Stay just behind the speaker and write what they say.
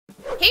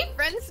Hey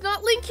friends,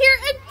 not Link here,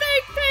 and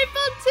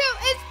Paintball 2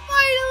 is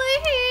finally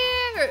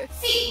here!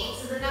 Sequel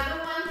to the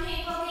 #1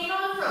 paintball game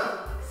on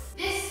Roblox.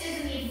 This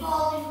is an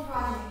evolving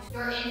project.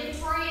 Your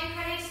inventory and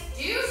credits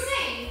do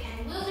save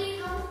and will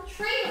become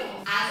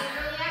tradable. As an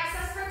early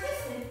access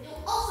participant,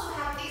 you'll also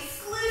have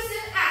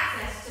exclusive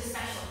access to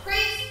special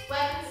crates,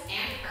 weapons,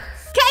 and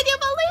perks. Can you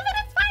believe it?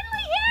 It's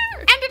finally here!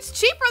 And it's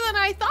cheaper than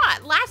I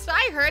thought. Last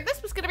I heard,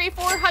 this was gonna be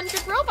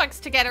 400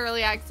 Robux to get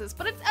early access,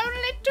 but it's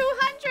only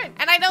 200.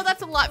 And I know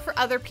that's a lot for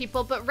other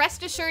people, but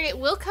rest assured it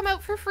will come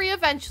out for free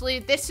eventually.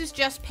 This is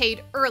just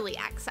paid early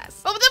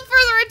access. But without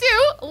further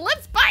ado,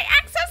 let's buy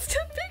access to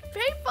Big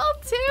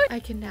Paintball 2. I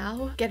can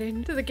now get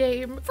into the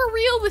game for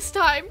real this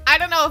time. I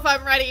don't know if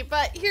I'm ready,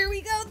 but here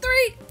we go.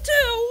 3,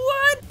 2,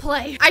 1,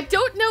 play. I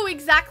don't know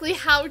exactly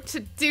how to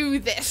do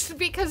this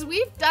because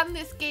we've done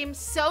this game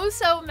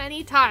so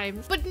many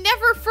times, but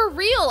never for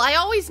real. I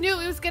always knew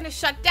it was gonna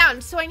shut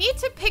down, so I need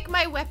to pick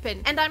my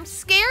weapon, and I'm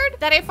scared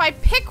that if I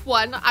pick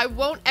one, I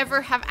won't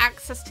ever have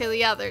access to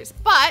the others.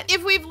 But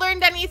if we've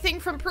learned anything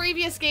from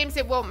previous games,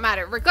 it won't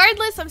matter.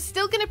 Regardless, I'm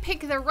still gonna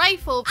pick the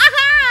rifle.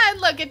 Aha!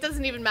 Look, it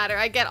doesn't even matter.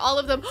 I get all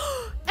of them.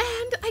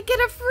 And I get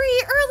a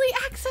free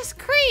early access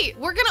crate.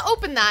 We're gonna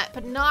open that,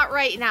 but not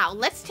right now.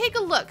 Let's take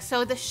a look.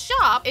 So the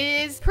shop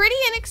is pretty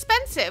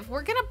inexpensive.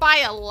 We're gonna buy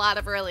a lot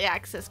of early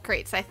access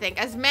crates, I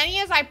think. As many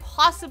as I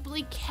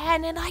possibly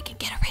can, and I can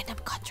get a random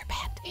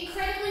contraband.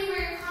 Incredibly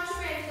rare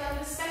contraband gun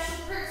with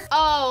special perks.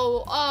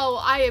 Oh,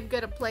 I am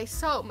gonna play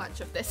so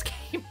much of this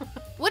game.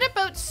 What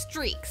about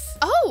streaks?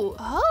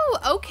 Oh,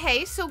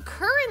 okay. So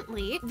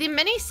currently, the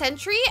mini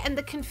sentry and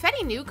the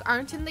confetti nuke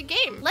aren't in the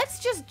game. Let's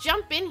just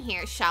jump in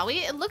here, shall we?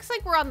 It looks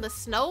like we're on the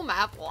snow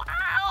map. Wow,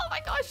 oh my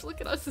gosh,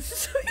 look at us. This is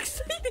so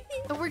exciting.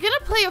 And we're gonna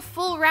play a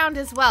full round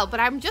as well, but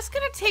I'm just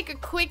gonna take a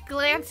quick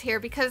glance here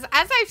because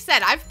as I've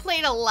said, I've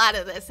played a lot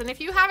of this. And if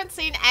you haven't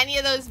seen any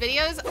of those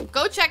videos,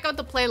 go check out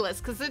the playlist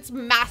because it's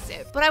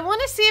massive. But I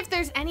wanna see if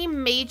there's any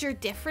major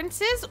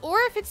differences or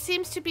if it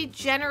seems to be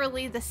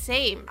generally the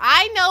same.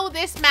 I know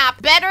this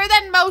map better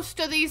than most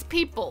of these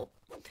people.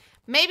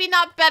 Maybe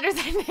not better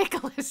than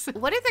Nicholas.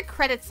 What are the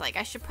credits like?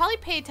 I should probably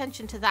pay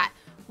attention to that.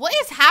 What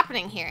is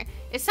happening here?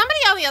 Is somebody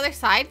on the other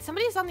side?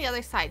 Somebody's on the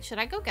other side. Should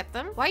I go get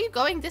them? Why are you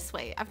going this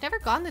way? I've never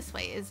gone this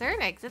way. Is there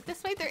an exit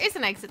this way? There is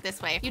an exit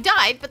this way. You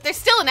died, but there's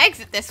still an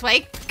exit this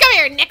way. Come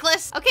here,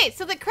 Nicholas. Okay,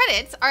 so the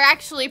credits are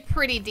actually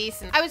pretty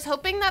decent. I was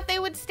hoping that they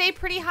would stay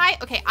pretty high.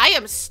 Okay, I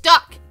am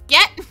stuck.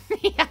 Get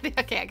me out of,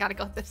 okay, I gotta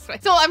go this way.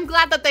 So I'm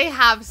glad that they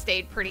have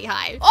stayed pretty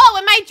high. Oh,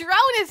 and my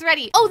drone is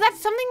ready. Oh, that's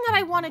something that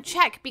I want to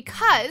check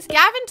because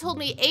Gavin told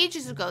me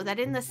ages ago that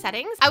in the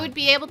settings, I would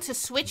be able to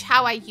switch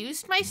how I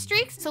used my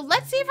streaks. So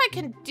let's see if I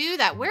can do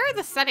that. Where are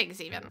the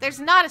settings even? There's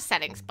not a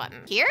settings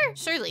button. Here?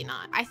 Surely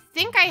not. I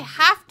think I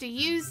have to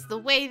use the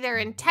way they're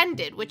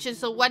intended, which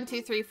is the 1,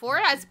 2, 3, 4,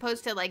 as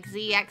opposed to like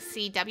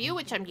ZXCW,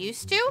 which I'm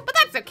used to. But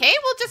that's okay.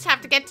 We'll just have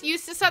to get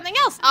used to something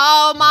else.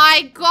 Oh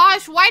my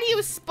gosh, why do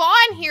you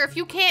spawn here if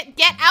you can't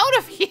get out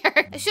of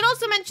here? I should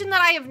also mention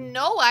that I have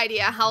no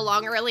idea how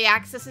long early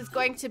access is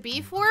going to be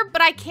for,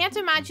 but I can't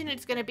imagine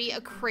it's going to be a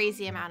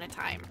crazy amount of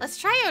time. Let's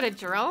try out a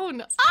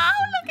drone. Oh,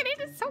 look at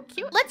it. It's so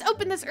cute. Let's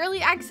open this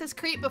early access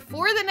crate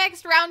before the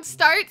next round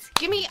starts.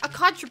 Give me a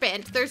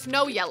contraband. There's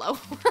no yellow.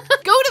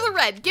 Go to the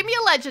red. Give me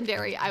a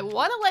legendary. I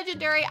want a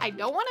legendary. I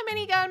don't want a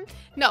minigun.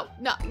 No.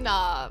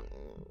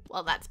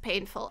 Well, that's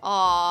painful.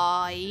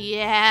 Oh,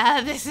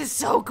 yeah, this is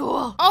so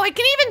cool. Oh, I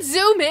can even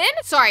zoom in.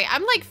 Sorry,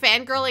 I'm like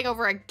fangirling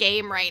over a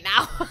game right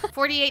now.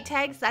 48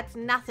 tags, that's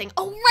nothing.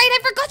 Oh, right, I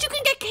forgot you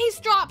can get case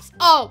drops.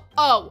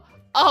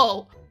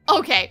 Oh.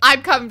 Okay,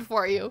 I'm coming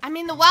for you. I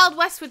mean, the Wild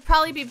West would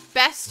probably be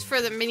best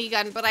for the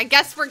minigun, but I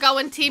guess we're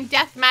going team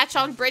deathmatch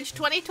on Bridge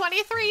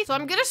 2023. So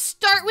I'm gonna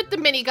start with the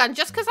minigun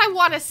just because I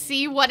want to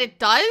see what it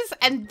does.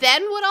 And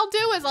then what I'll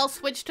do is I'll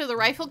switch to the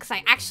rifle because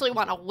I actually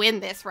want to win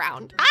this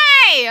round.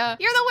 Hi,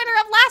 you're the winner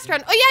of last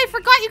round. Oh yeah, I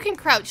forgot you can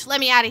crouch. Let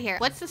me out of here.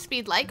 What's the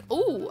speed like?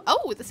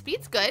 Oh, the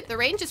speed's good. The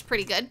range is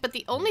pretty good. But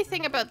the only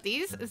thing about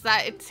these is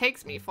that it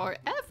takes me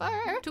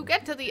forever to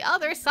get to the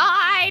other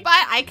side.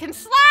 But I can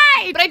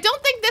slide. But I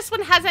don't think this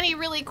one has any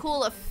really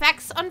cool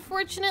effects,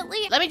 unfortunately.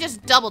 Let me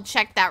just double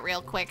check that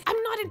real quick. I'm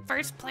not in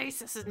first place.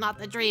 This is not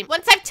the dream.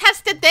 Once I've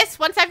tested this,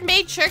 once I've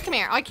made sure, come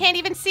here. Oh, I can't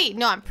even see.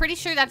 No, I'm pretty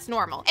sure that's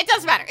normal. It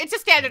doesn't matter. It's a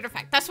standard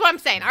effect. That's what I'm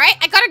saying, all right?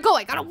 I gotta go.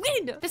 I gotta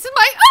win. This is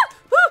my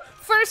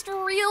first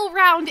real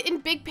round in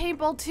Big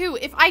Paintball 2.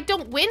 If I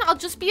don't win, I'll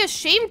just be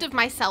ashamed of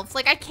myself.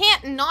 Like, I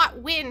can't not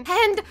win.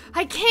 And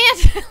I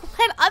can't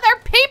let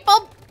other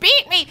people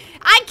beat me.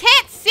 I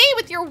can't see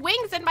with your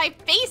wings in my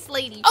face,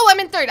 lady. Oh, I'm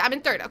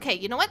in third. Okay,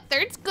 you know what?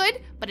 Third's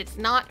good, but it's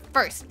not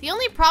first. The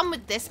only problem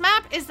with this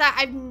map is that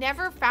I've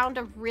never found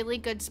a really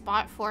good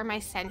spot for my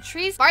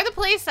sentries. Bar the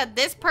place that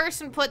this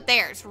person put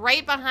theirs,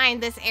 right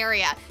behind this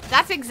area.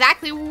 That's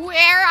exactly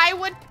where I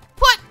would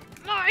put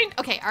mine.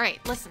 Okay, all right,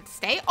 listen,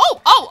 stay.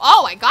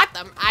 Oh, I got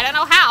them. I don't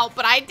know how,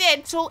 but I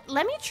did. So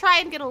let me try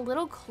and get a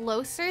little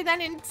closer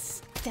then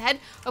dead.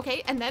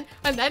 Okay, and then,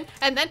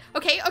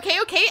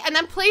 okay, and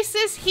then place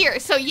this here.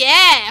 So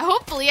yeah,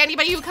 hopefully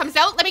anybody who comes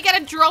out, let me get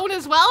a drone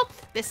as well.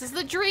 This is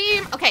the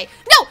dream. Okay,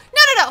 no.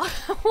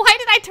 Why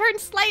did I turn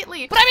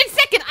slightly? But I'm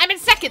in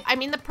second. I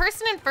mean, the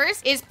person in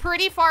first is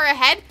pretty far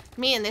ahead.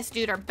 Me and this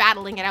dude are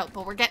battling it out,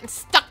 but we're getting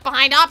stuck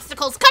behind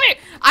obstacles. Come here.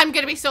 I'm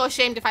gonna be so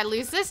ashamed if I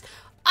lose this.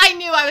 I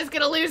knew I was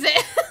gonna lose it.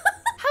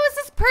 How has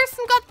this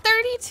person got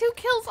 32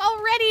 kills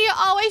already?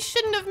 Oh, I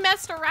shouldn't have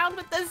messed around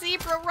with the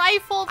zebra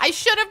rifle. I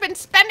should have been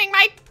spending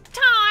my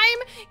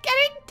time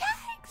getting tags.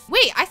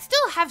 Wait, I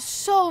still have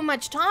so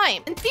much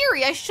time. In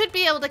theory, I should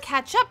be able to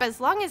catch up as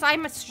long as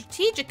I'm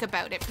strategic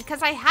about it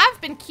because I have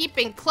been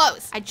keeping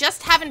close. I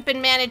just haven't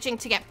been managing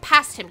to get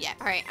past him yet.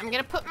 All right, I'm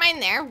gonna put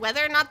mine there.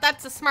 Whether or not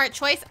that's a smart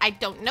choice, I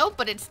don't know,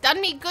 but it's done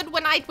me good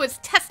when I was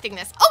testing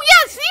this. Oh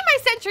yeah, see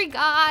my sentry,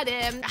 got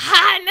him.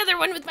 Ha, another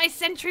one with my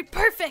sentry,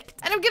 perfect.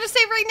 And I'm gonna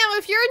say right now,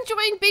 if you're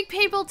enjoying Big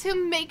Paintball 2,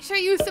 make sure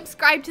you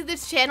subscribe to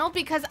this channel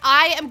because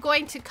I am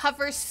going to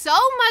cover so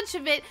much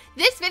of it.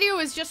 This video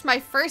is just my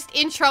first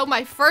intro,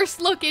 my first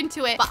look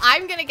into it, but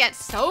I'm gonna get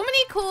so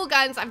many cool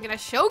guns. I'm gonna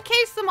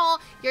showcase them all.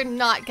 You're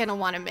not gonna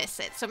want to miss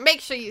it, so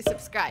make sure you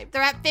subscribe.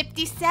 They're at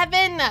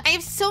 57. I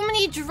have so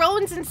many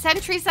drones and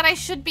sentries that I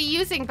should be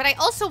using, but I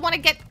also want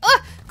to get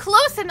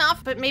close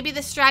enough, but maybe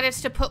the strat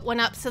is to put one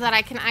up so that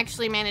I can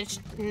actually manage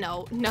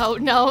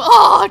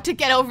to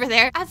get over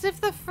there. As if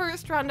the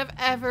first round I've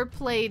ever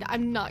played,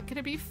 I'm not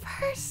gonna be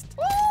first.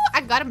 Ooh, I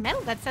got a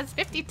medal that says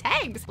 50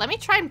 tags. Let me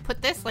try and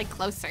put this like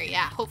closer.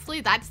 Yeah, hopefully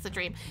that's the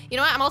dream. You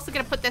know what? I'm also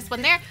gonna put this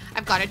one there.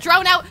 I've got a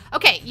drone out.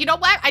 Okay, you know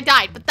what? I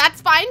died, but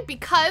that's fine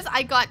because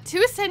I got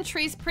 2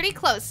 sentries pretty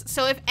close.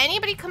 So if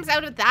anybody comes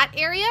out of that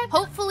area,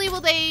 hopefully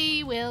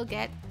they will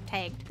get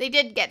tagged. They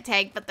did get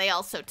tagged, but they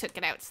also took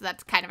it out, so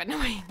that's kind of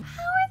annoying.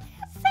 How are they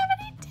at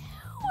 72?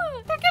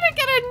 They're gonna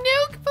get a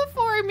nuke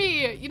before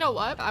me. You know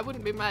what? I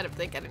wouldn't be mad if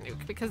they get a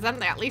nuke because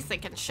then at least they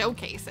can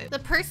showcase it. The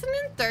person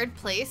in third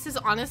place is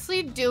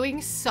honestly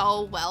doing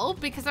so well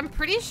because I'm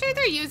pretty sure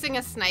they're using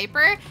a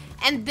sniper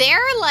and their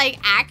like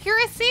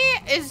accuracy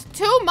is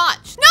too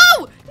much.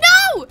 No!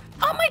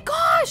 Oh my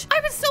gosh! I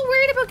was so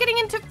worried about getting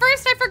into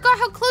first. I forgot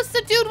how close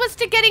the dude was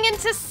to getting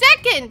into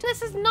second.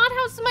 This is not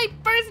how my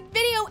first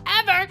video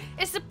ever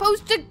is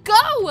supposed to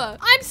go.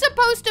 I'm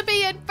supposed to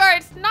be in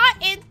first, not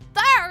in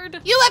third.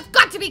 You have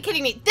got to be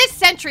kidding me. This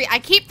sentry I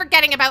keep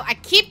forgetting about. I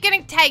keep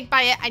getting tagged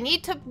by it. I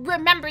need to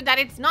remember that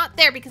it's not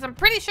there because I'm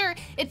pretty sure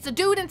it's the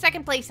dude in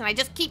second place and I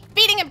just keep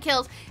feeding him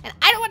kills and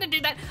I don't want to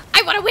do that.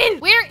 I want to win.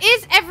 Where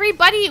is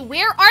everybody?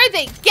 Where are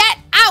they? Get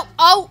out.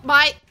 Oh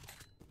my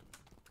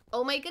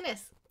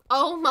goodness.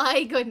 Oh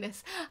my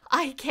goodness.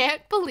 I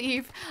can't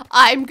believe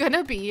I'm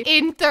gonna be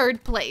in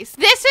third place.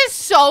 This is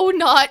so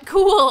not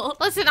cool.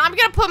 Listen, I'm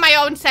gonna put my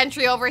own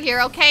sentry over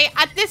here, okay?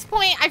 At this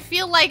point, I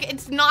feel like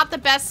it's not the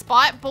best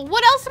spot, but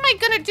what else am I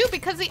gonna do?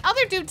 Because the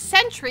other dude's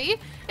sentry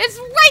is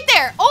right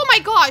there. Oh my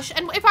gosh.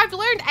 And if I've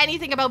learned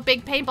anything about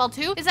Big Paintball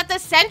 2, is that the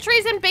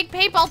sentries in Big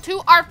Paintball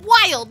 2 are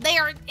wild. They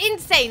are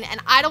insane,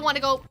 and I don't want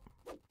to go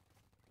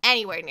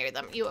anywhere near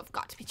them. You have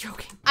got to be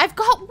joking. I've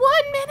got 1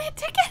 minute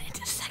to get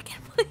into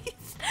second place.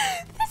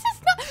 This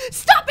is not—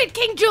 Stop it,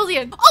 King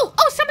Julian! Oh,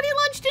 somebody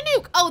launched a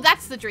nuke! Oh,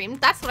 that's the dream.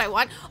 That's what I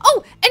want.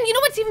 Oh, and you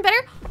know what's even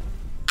better?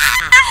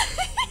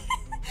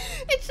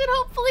 It should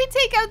hopefully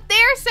take out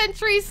their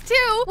sentries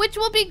too, which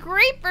will be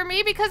great for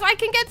me because I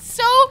can get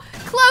so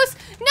close.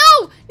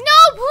 No,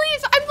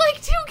 please. I'm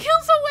like 2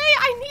 kills away.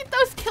 I need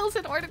those kills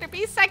in order to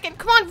be second.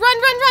 Come on,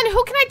 run.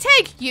 Who can I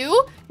take?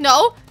 You?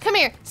 No? Come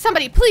here.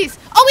 Somebody, please.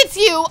 Oh, it's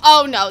you.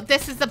 Oh no,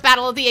 this is the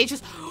battle of the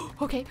ages.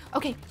 Okay,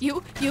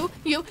 you. No,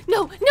 I've got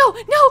 1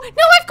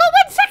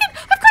 second.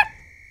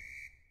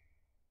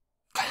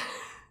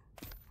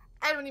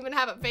 I don't even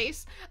have a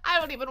face. I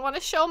don't even want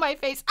to show my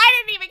face. I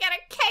didn't even get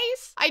a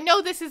case. I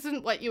know this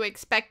isn't what you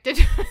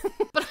expected,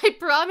 but I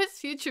promise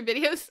future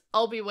videos,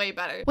 I'll be way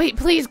better. Wait,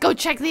 please go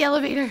check the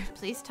elevator.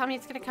 Please tell me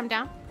it's gonna come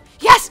down.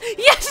 Yes!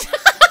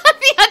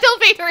 The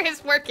elevator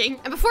is working.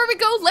 And before we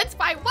go, let's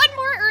buy 1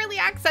 more early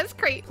access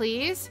crate.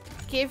 Please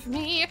give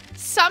me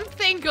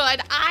something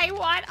good. I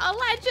want a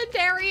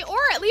legendary or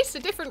at least a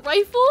different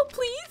rifle.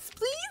 Please.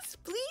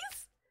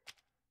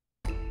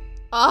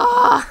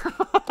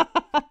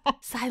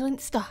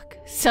 Silent stock,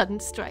 sudden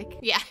strike.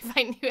 Yeah, if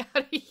I knew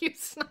how to use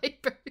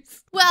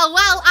snipers. Well,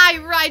 while I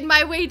ride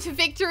my way to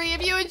victory,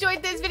 if you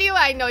enjoyed this video,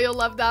 I know you'll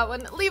love that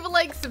one. Leave a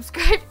like,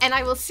 subscribe, and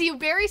I will see you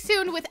very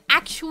soon with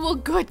actual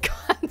good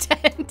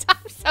content.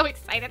 I'm so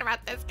excited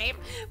about this game.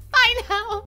 Bye now.